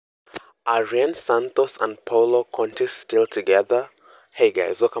Are Santos and Paolo Contis still together? Hey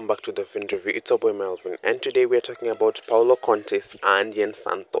guys, welcome back to the film review. It's your boy Melvin, and today we are talking about Paolo Contis and Yen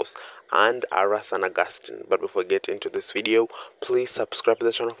Santos and Arra and Agustin. But before we get into this video, please subscribe to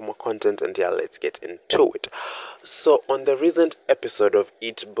the channel for more content, and yeah, let's get into it. So on the recent episode of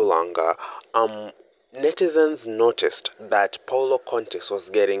Eat Bulanga, netizens noticed that Paolo Contis was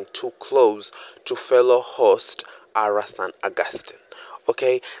getting too close to fellow host Arra and Agustin.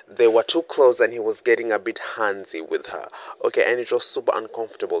 Okay, they were too close and he was getting a bit handsy with her. Okay, and it was super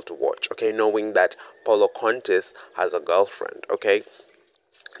uncomfortable to watch. Okay, knowing that Paulo Contis has a girlfriend. Okay,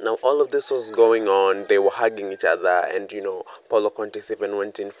 now all of this was going on. They were hugging each other, and Paulo Contis even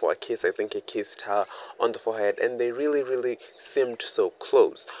went in for a kiss. I think he kissed her on the forehead, and they really seemed so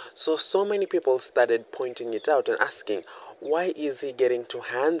close. So many people started pointing it out and asking, why is he getting too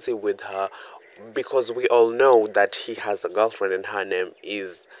handsy with her? Because we all know that he has a girlfriend and her name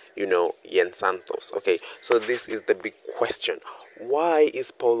is, Yen Santos. Okay, so this is the big question. Why is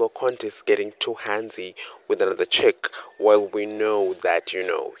Paulo Contis getting too handsy with another chick while we know that,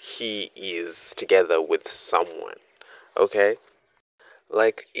 he is together with someone? Okay?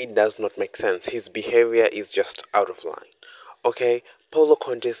 Like, it does not make sense. His behavior is just out of line. Okay? Paulo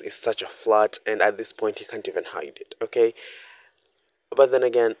Contis is such a flirt, and at this point, he can't even hide it. Okay? But then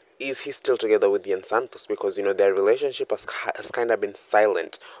again, is he still together with Ian Santos? Because, their relationship has kind of been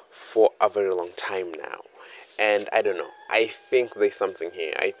silent for a very long time now. And I don't know. I think there's something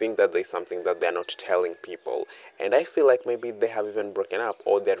here. I think that there's something that they're not telling people. And I feel like maybe they have even broken up,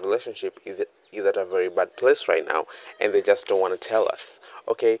 or their relationship is at a very bad place right now, and they just don't want to tell us.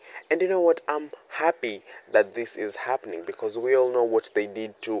 Okay? And you know what? I'm happy that this is happening, because we all know what they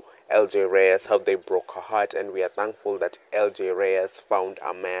did to LJ Reyes, how they broke her heart, and we are thankful that LJ Reyes found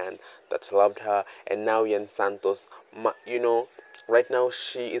a man that loved her, and now Yen Santos, right now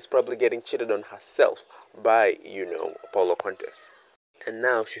she is probably getting cheated on herself by, Paulo Contes. And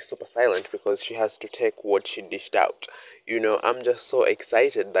now she's super silent because she has to take what she dished out. I'm just so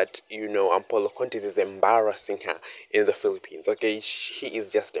excited that, Paulo Contes is embarrassing her in the Philippines. Okay, he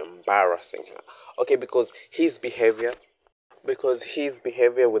is just embarrassing her. Okay, because his behavior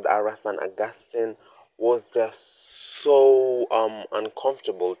with Arras and Agustin was just so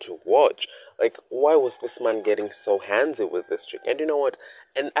uncomfortable to watch. Like, why was this man getting so handsy with this chick? And you know what?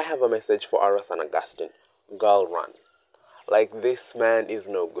 And I have a message for Arras and Agustin. Girl, run. Like, this man is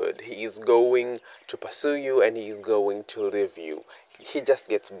no good. He is going to pursue you, and he is going to leave you. He just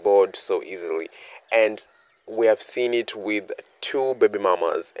gets bored so easily. And we have seen it with two baby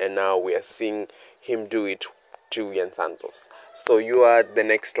mamas, and now we are seeing him do it to Yen Santos. So you are the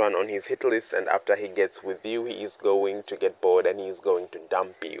next one on his hit list, and after he gets with you, he is going to get bored and he is going to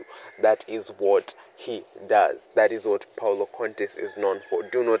dump you. That is what he does. That is what Paulo Contis is known for.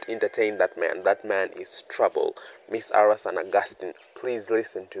 Do not entertain that man. That man is trouble. Miss Arras and Agustin, please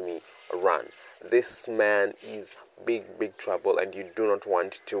listen to me. Run. This man is big trouble, and you do not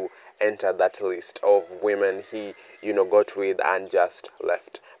want to enter that list of women he, got with and just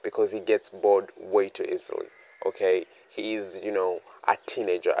left, because he gets bored way too easily. Okay, he is, a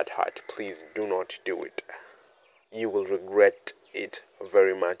teenager at heart. Please do not do it. You will regret it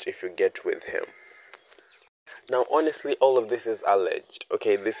very much if you get with him. Now, honestly, all of this is alleged.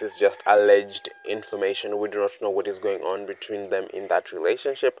 Okay, this is just alleged information. We do not know what is going on between them in that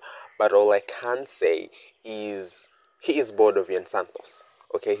relationship, but all I can say is he is bored of Ian Santos.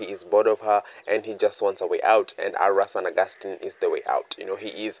 Okay, he is bored of her, and he just wants a way out, and Arras and Agustin is the way out.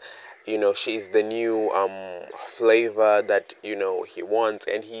 She is the new flavor that, he wants,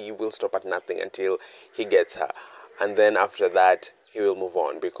 and he will stop at nothing until he gets her. And then after that, he will move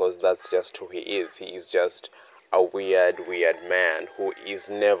on, because that's just who he is. He is just a weird man who is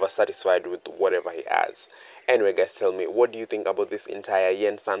never satisfied with whatever he has. Anyway, guys, tell me, what do you think about this entire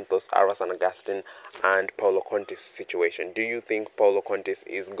Yen Santos, Arras and Agustin, and Paulo Contis situation? Do you think Paulo Contis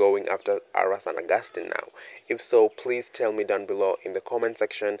is going after Arras and Agustin now? If so, please tell me down below in the comment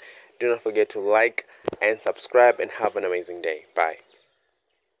section. Do not forget to like and subscribe, and have an amazing day. Bye.